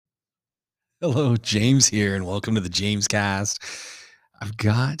Hello, James here, and welcome to the James Cast. I've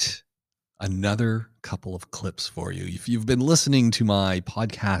got another couple of clips for you. If you've been listening to my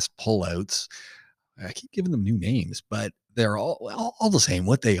podcast pullouts, I keep giving them new names, but they're all the same.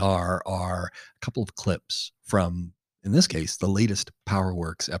 What they are a couple of clips from, in this case, the latest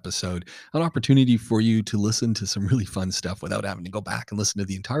PowerWorks episode, an opportunity for you to listen to some really fun stuff without having to go back and listen to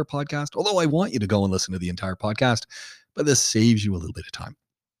the entire podcast. Although I want you to go and listen to the entire podcast, but this saves you a little bit of time.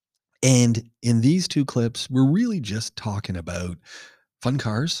 And in these two clips, we're really just talking about fun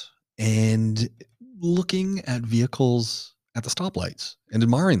cars and looking at vehicles at the stoplights and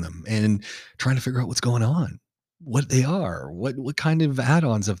admiring them and trying to figure out what's going on, what they are, what kind of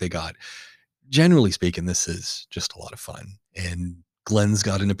add-ons have they got. Generally speaking, this is just a lot of fun. And Glenn's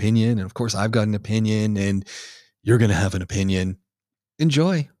got an opinion, and of course I've got an opinion, and you're going to have an opinion.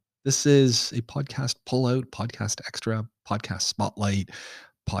 Enjoy. This is a podcast pullout, podcast extra, podcast spotlight,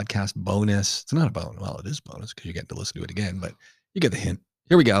 podcast bonus. It's not a bonus. Well, it is bonus because you get to listen to it again, but you get the hint.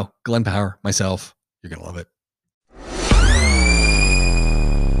 Here we go. Glenn Power, myself. You're going to love it.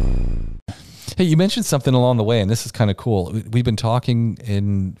 Hey, you mentioned something along the way, and this is kind of cool. We've been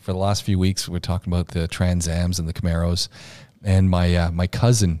talking for the last few weeks. We're talking about the Trans Ams and the Camaros, and my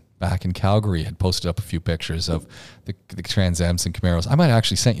cousin back in Calgary had posted up a few pictures of the Trans Ams and Camaros. I might have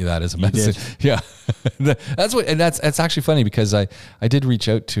actually sent you that as a message. Yeah, that's actually funny because I did reach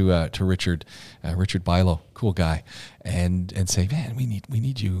out to Richard Bilo, cool guy, and say, man, we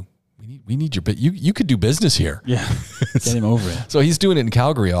need you. We need your bit. You could do business here. Yeah, get him over it. So he's doing it in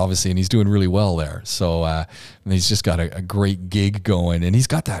Calgary, obviously, and he's doing really well there. So and he's just got a great gig going, and he's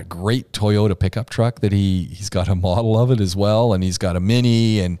got that great Toyota pickup truck that he's got a model of it as well, and he's got a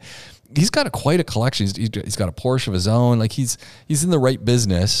Mini, and he's got quite a collection. He's got a Porsche of his own. Like he's in the right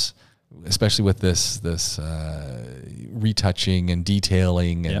business, especially with this retouching and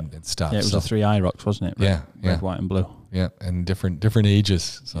detailing and stuff. Yeah, it was the 3 IROCs, wasn't it? Red, white, and blue. Yeah, and different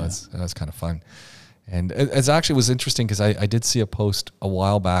ages. So that's kind of fun. And it actually was interesting because I did see a post a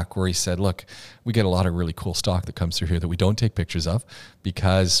while back where he said, look, we get a lot of really cool stock that comes through here that we don't take pictures of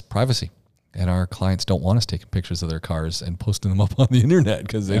because privacy. And our clients don't want us taking pictures of their cars and posting them up on the internet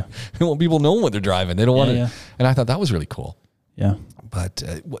because they don't want people knowing what they're driving. They don't want to. And I thought that was really cool. Yeah. But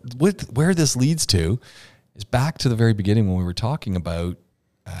where this leads to is back to the very beginning when we were talking about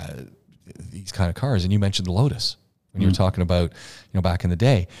these kind of cars. And you mentioned the Lotus when you were talking about, back in the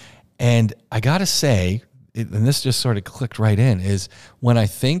day. And I got to say, and this just sort of clicked right in, is when I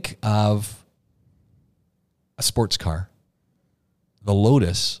think of a sports car, the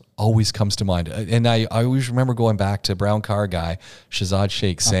Lotus always comes to mind. And I always remember going back to Brown Car Guy, Shazad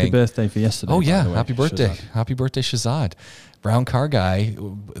Sheikh, saying... Happy birthday for yesterday. Oh, yeah. Happy birthday. Shazad. Happy birthday, Shazad. Brown Car Guy,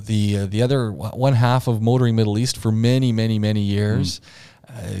 the other one half of Motoring Middle East for many, many, many years.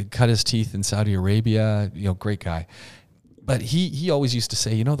 Cut his teeth in Saudi Arabia, great guy. But he always used to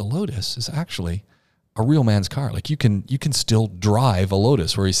say, the Lotus is actually a real man's car. Like you can still drive a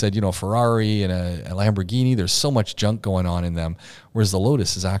Lotus, where he said, Ferrari and a Lamborghini, there's so much junk going on in them. Whereas the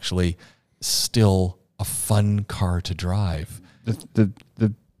Lotus is actually still a fun car to drive.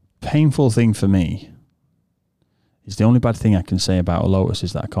 The painful thing for me is the only bad thing I can say about a Lotus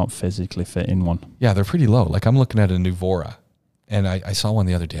is that I can't physically fit in one. Yeah, they're pretty low. Like I'm looking at a Nuvora. And I saw one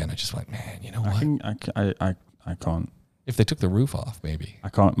the other day, and I just went, man, you know what? I can't. If they took the roof off, maybe. I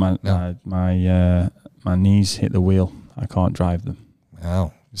can't. My knees hit the wheel. I can't drive them.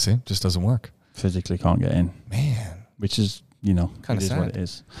 Oh, you see, just doesn't work. Physically can't get in. Man, which is kind of sad. What it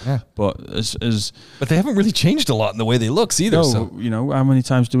is. Yeah, but but they haven't really changed a lot in the way they look either. No, so how many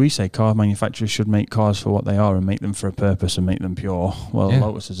times do we say car manufacturers should make cars for what they are and make them for a purpose and make them pure? Well,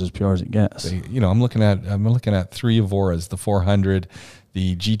 Lotus is as pure as it gets. I'm looking at 3 Evoras, the 400,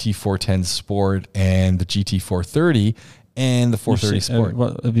 the GT410 Sport, and the GT430, and the 430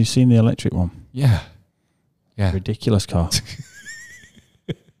 Sport. Have you seen the electric one? Yeah. Ridiculous car.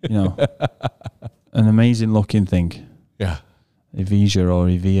 An amazing looking thing. Yeah. Evija or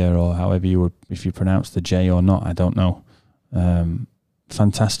Evia or however if you pronounce the J or not, I don't know.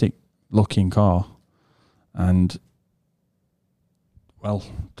 Fantastic looking car, and well,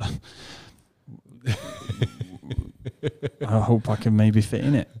 I hope I can maybe fit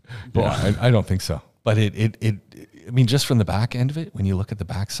in it. But I don't think so. But just from the back end of it, when you look at the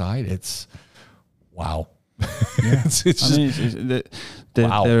back side, it's wow. Yeah.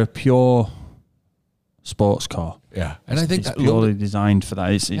 Wow. They're a pure sports car. Yeah, and I think it's purely designed for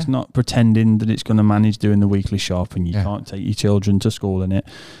that. It's not pretending that it's going to manage doing the weekly shop, and you can't take your children to school in it,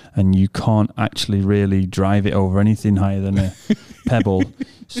 and you can't actually really drive it over anything higher than a pebble.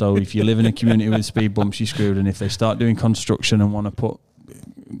 So if you live in a community with speed bumps, you're screwed. And if they start doing construction and want to put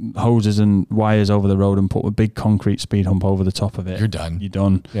hoses and wires over the road and put a big concrete speed hump over the top of it. You're done. You're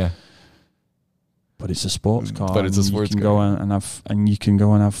done. Yeah. But it's a sports car. But it's a sports car. You can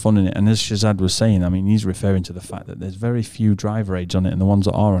go and have fun in it. And as Shazad was saying, I mean, he's referring to the fact that there's very few driver aids on it, and the ones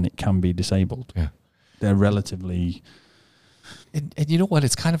that are on it can be disabled. Yeah. They're relatively... And you know what?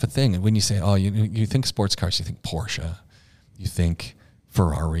 It's kind of a thing. And when you say, oh, you think sports cars, you think Porsche, you think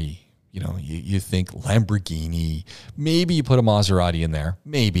Ferrari, you think Lamborghini. Maybe you put a Maserati in there.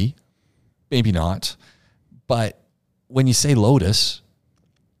 Maybe not. But when you say Lotus,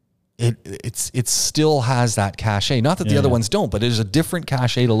 it still has that cachet. Not that the other ones don't, but there's a different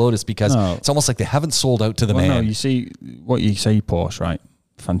cachet to Lotus because it's almost like they haven't sold out to the man. No, you see what you say, Porsche, right?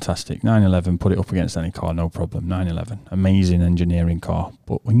 Fantastic. 911, put it up against any car, no problem. 911, amazing engineering car.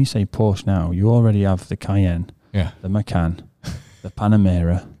 But when you say Porsche now, you already have the Cayenne, the Macan, the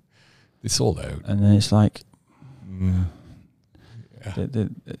Panamera. They sold out. And then it's like...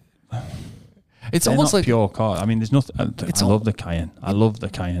 It's almost like pure car. I mean, there's nothing... I love the Cayenne. I love the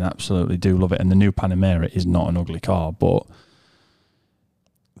Cayenne, absolutely do love it. And the new Panamera is not an ugly car, but...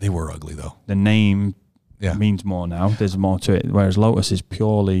 They were ugly, though. The name... means more now. There's more to it. Whereas Lotus is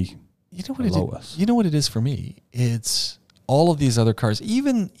purely Lotus. You know what it is for me? It's all of these other cars.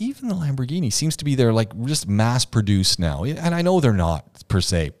 Even the Lamborghini seems to be they're like just mass produced now. And I know they're not per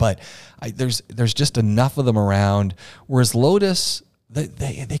se, but there's just enough of them around. Whereas Lotus,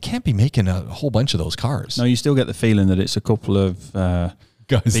 they can't be making a whole bunch of those cars. No, you still get the feeling that it's a couple of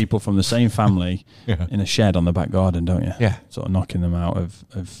guys, people from the same family in a shed on the back garden, don't you? Yeah, sort of knocking them out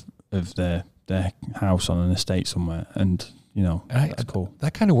of their house on an estate somewhere, and that's cool.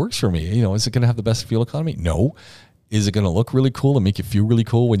 That kind of works for me. Is it going to have the best fuel economy? No. Is it going to look really cool and make you feel really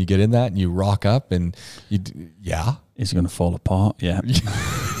cool when you get in that and you rock up and is it going to fall apart? Yeah.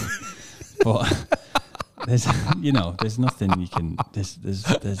 But there's nothing you can.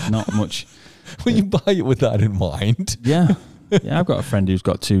 There's not much. When you buy it with that in mind. Yeah. I've got a friend who's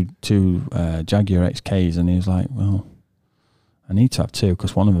got two Jaguar XKs, and he was like, well, I need to have two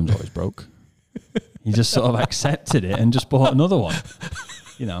because one of them's always broke. He just sort of accepted it and just bought another one,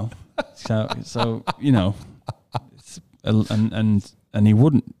 So and he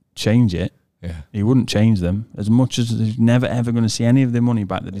wouldn't change it. Yeah, he wouldn't change them as much as he's never ever going to see any of the money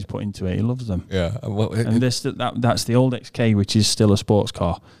back that he's put into it. He loves them. Yeah, and that's the old XK, which is still a sports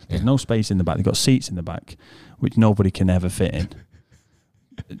car. There's no space in the back. They've got seats in the back, which nobody can ever fit in.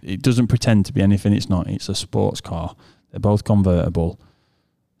 It doesn't pretend to be anything it's not. It's a sports car. They're both convertible.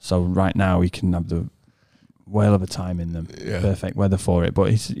 So right now we can have the whale of a time in them. Yeah. Perfect weather for it.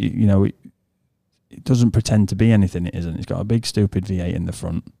 But it doesn't pretend to be anything it isn't. It's got a big stupid V8 in the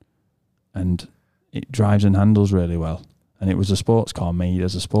front, and it drives and handles really well. And it was a sports car made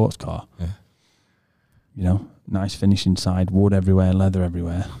as a sports car. Yeah. Nice finish inside, wood everywhere, leather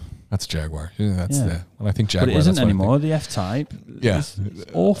everywhere. That's Jaguar. When I think Jaguar, but it isn't anymore. The F-Type, it's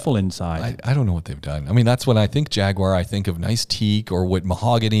awful inside. I don't know what they've done. I mean, that's when I think Jaguar, I think of nice teak or wood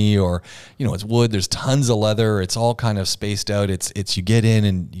mahogany, or it's wood. There's tons of leather. It's all kind of spaced out. It's you get in,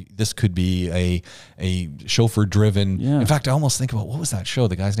 and this could be a chauffeur driven. Yeah. In fact, I almost think about what was that show?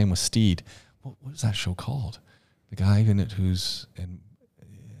 The guy's name was Steed. What was that show called? The guy in it who's in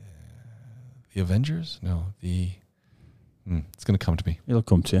the Avengers? No, it's going to come to me. It'll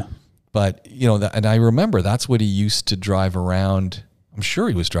come to you. But, and I remember that's what he used to drive around. I'm sure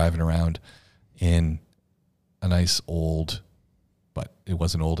he was driving around in a nice old, but it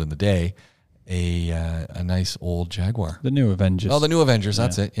wasn't old in the day, a nice old Jaguar. The new Avengers. Oh, the new Avengers.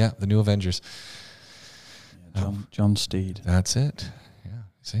 That's it. Yeah, the new Avengers. John Steed. That's it. Yeah.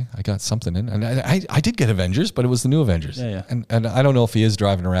 See, I got something in. And I did get Avengers, but it was the new Avengers. Yeah. And I don't know if he is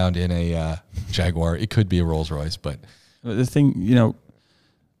driving around in a Jaguar. It could be a Rolls Royce, but... The thing,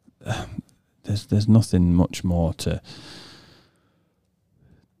 there's nothing much more to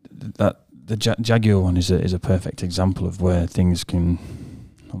that. The Jaguar one is a perfect example of where things can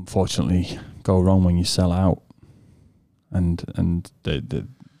unfortunately go wrong when you sell out, and the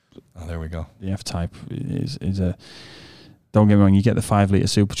there we go. The F-Type is a, don't get me wrong, you get the 5 litre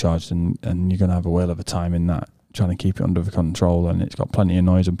supercharged and you're going to have a whale of a time in that, trying to keep it under control, and it's got plenty of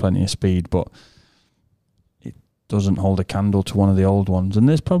noise and plenty of speed, but doesn't hold a candle to one of the old ones. And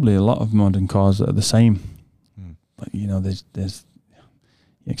there's probably a lot of modern cars that are the same. But there's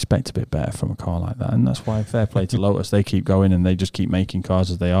you expect a bit better from a car like that, and that's why fair play to Lotus. They keep going and they just keep making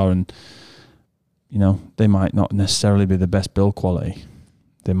cars as they are, and they might not necessarily be the best build quality,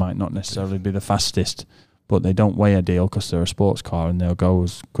 they might not necessarily be the fastest, but they don't weigh a deal because they're a sports car, and they'll go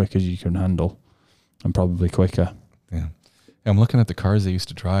as quick as you can handle, and probably quicker. Yeah, I'm looking at the cars they used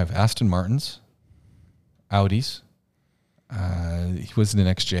to drive: Aston Martins, Audis, He was in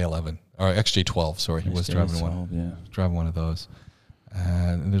an XJ11 or XJ12. Sorry, he was driving one. Yeah, driving one of those.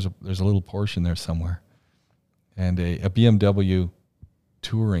 And there's a little Porsche in there somewhere, and a BMW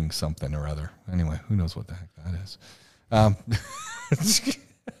touring something or other. Anyway, who knows what the heck that is?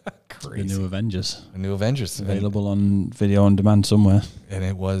 Crazy. The new Avengers. The new Avengers. Available on video on demand somewhere. And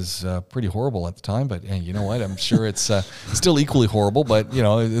it was pretty horrible at the time, but hey, you know what? I'm sure it's still equally horrible, but you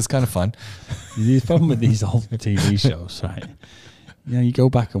know, it's kind of fun. The problem with these old TV shows, right? You know, you go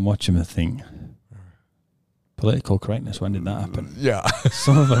back and watch them and think, political correctness, when did that happen? Yeah.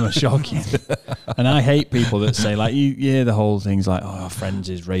 Some of them are shocking. And I hate people that say, like, you hear the whole thing's like, oh, Friends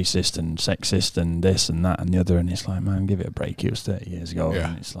is racist and sexist and this and that and the other. And it's like, man, give it a break. It was 30 years ago. Yeah.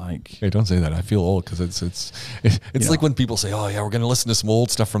 And it's like... Hey, don't say that. I feel old because it's like when people say, oh, yeah, we're going to listen to some old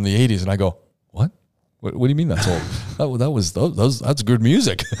stuff from the 80s. And I go, what? What do you mean that's old? That's good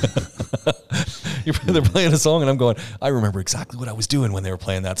music. They're playing a song and I'm going, I remember exactly what I was doing when they were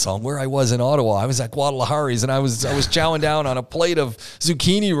playing that song, where I was in Ottawa. I was at Guadalajara's and I was chowing down on a plate of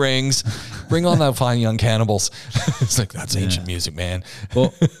zucchini rings. Bring on that fine young cannibals. It's like, that's ancient music, man.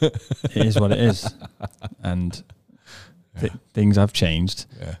 But it is what it is. And things have changed.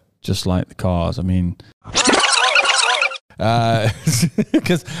 Yeah. Just like the cars. I mean...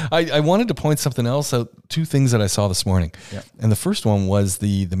 Because I wanted to point something else out, two things that I saw this morning. Yep. And the first one was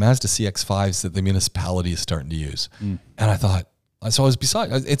the Mazda CX-5s that the municipality is starting to use. And I thought, so I was beside,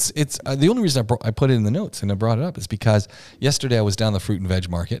 it's the only reason I put it in the notes and I brought it up is because yesterday I was down the fruit and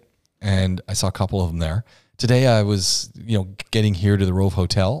veg market and I saw a couple of them there. Today I was, getting here to the Rove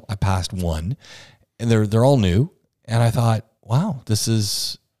Hotel. I passed one and they're all new. And I thought, wow, this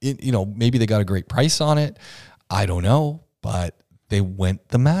is, maybe they got a great price on it. I don't know, but they went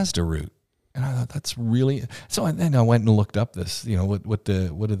the Mazda route. And I thought that's really, so then I went and looked up this, what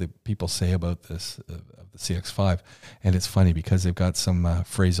do the people say about this, of the CX-5. And it's funny because they've got some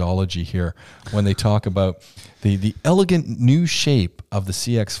phraseology here when they talk about the elegant new shape of the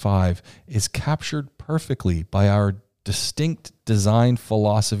CX-5 is captured perfectly by our distinct design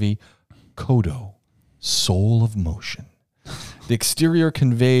philosophy, Kodo, soul of motion. The exterior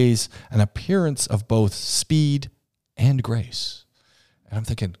conveys an appearance of both speed and grace. And I'm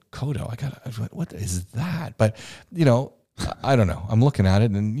thinking, Kodo, what is that? But, I don't know. I'm looking at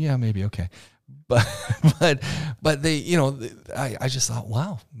it and yeah, maybe okay. But they, I just thought,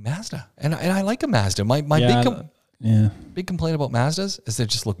 wow, Mazda. And I like a Mazda. My big complaint about Mazdas is they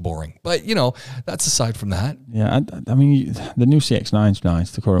just look boring. But, that's aside from that. Yeah, I mean, the new CX-9's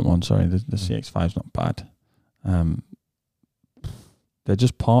nice, the current one, sorry. The CX-5's not bad. They're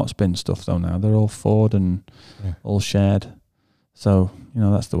just parts bin stuff though now. They're all Ford and all shared. So,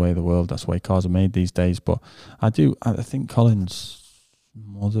 that's the way of the world. That's the way cars are made these days. But I think Colin's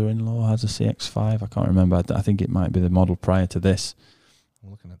mother-in-law has a CX-5. I can't remember. I think it might be the model prior to this. I'm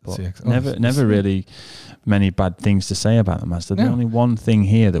looking at the CX. Never really many bad things to say about the Mazda. The only one thing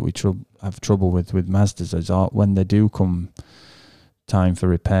here that we have trouble with Mazdas is when they do come time for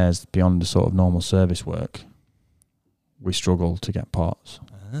repairs beyond the sort of normal service work, we struggle to get parts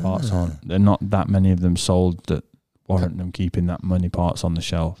on. There are not that many of them sold that warrant them keeping that many parts on the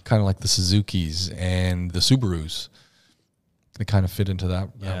shelf. Kind of like the Suzukis and the Subarus. They kind of fit into that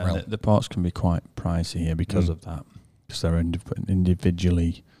realm. The parts can be quite pricey here because of that, because they're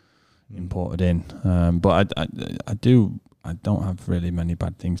individually imported in. But I don't have really many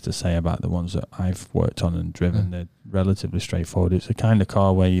bad things to say about the ones that I've worked on and driven. They're relatively straightforward. It's the kind of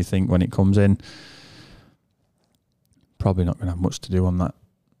car where you think when it comes in, probably not going to have much to do on that.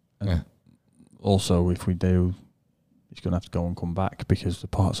 Also, if we do, it's going to have to go and come back because the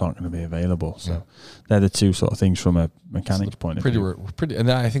parts aren't going to be available. So they're the two sort of things from a mechanic's point of view.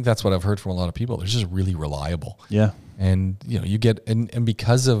 And I think that's what I've heard from a lot of people. They're just really reliable. Yeah. And, you get, and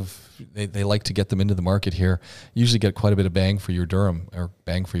because of, they like to get them into the market here, you usually get quite a bit of bang for your Durham or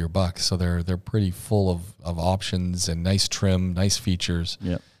bang for your buck. So they're pretty full of options and nice trim, nice features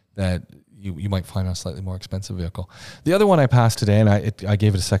that you might find on a slightly more expensive vehicle. The other one I passed today, and I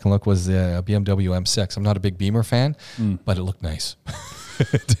gave it a second look, was the BMW M6. I'm not a big Beamer fan, but it looked nice.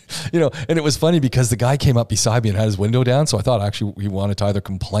 And it was funny because the guy came up beside me and had his window down, so I thought actually he wanted to either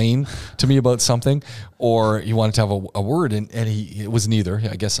complain to me about something or he wanted to have a word, and it was neither.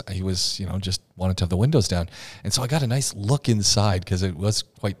 I guess he was, just wanted to have the windows down. And so I got a nice look inside because it was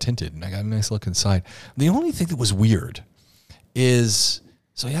quite tinted, and I got a nice look inside. The only thing that was weird is,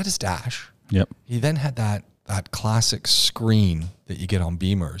 so he had his dash. Yep. He then had that classic screen that you get on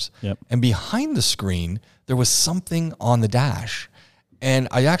Beamers. Yep. And behind the screen, there was something on the dash. And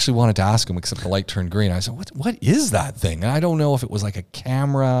I actually wanted to ask him, except the light turned green. I said, what is that thing? And I don't know if it was like a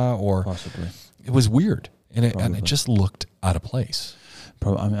camera or... Possibly. It was weird. and it just looked out of place.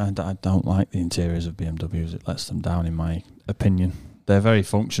 I mean, I don't like the interiors of BMWs. It lets them down, in my opinion. They're very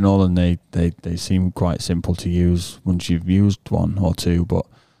functional and they seem quite simple to use once you've used one or two, but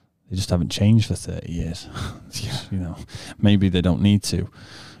they just haven't changed for 30 years. Yeah. You know, maybe they don't need to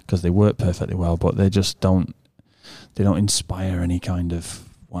because they work perfectly well, but they just don't inspire any kind of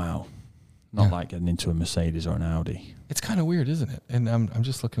wow. Not like getting into a Mercedes or an Audi. It's kind of weird, isn't it? And I'm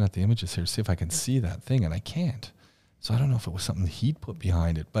just looking at the images here to see if I can see that thing, and I can't. So I don't know if it was something he'd put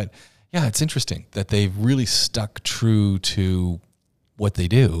behind it, but yeah, it's interesting that they've really stuck true to what they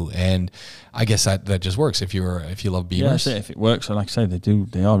do, and I guess that just works if you love Beamers. Yeah, that's it. If it works, and like I say,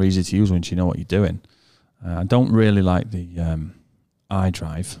 they are easy to use once you know what you're doing. I don't really like the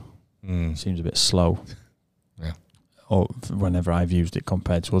iDrive. It seems a bit slow. Yeah. Or whenever I've used it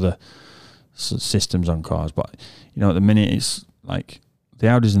compared to other systems on cars, but you know, at the minute it's like the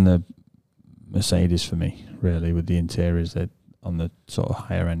Audis and the Mercedes for me, really, with the interiors that on the sort of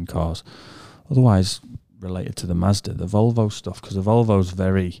higher end cars. Otherwise, related to the Mazda, the Volvo stuff, because the Volvo's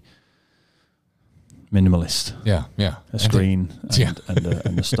very minimalist. Yeah. A screen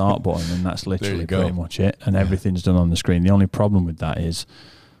and a start button, and that's literally pretty much it. And everything's done on the screen. The only problem with that is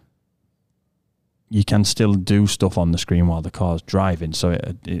you can still do stuff on the screen while the car's driving. So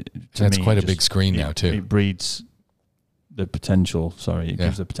that's quite a big screen now too. It breeds the potential. It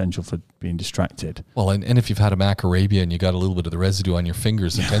gives the potential for being distracted. Well, and if you've had a Mac Arabia and you got a little bit of the residue on your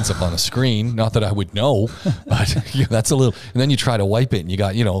fingers, it ends up on a screen. Not that I would know, but that's a little. And then you try to wipe it, and you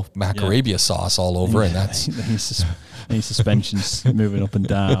got Mac Arabia sauce all over, and that's any suspensions moving up and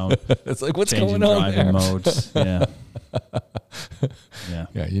down. It's like, what's going on driving there? modes. Yeah.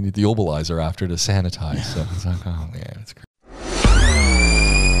 Yeah. You need the Obalizer after to sanitize. So it's like, oh man, it's crazy.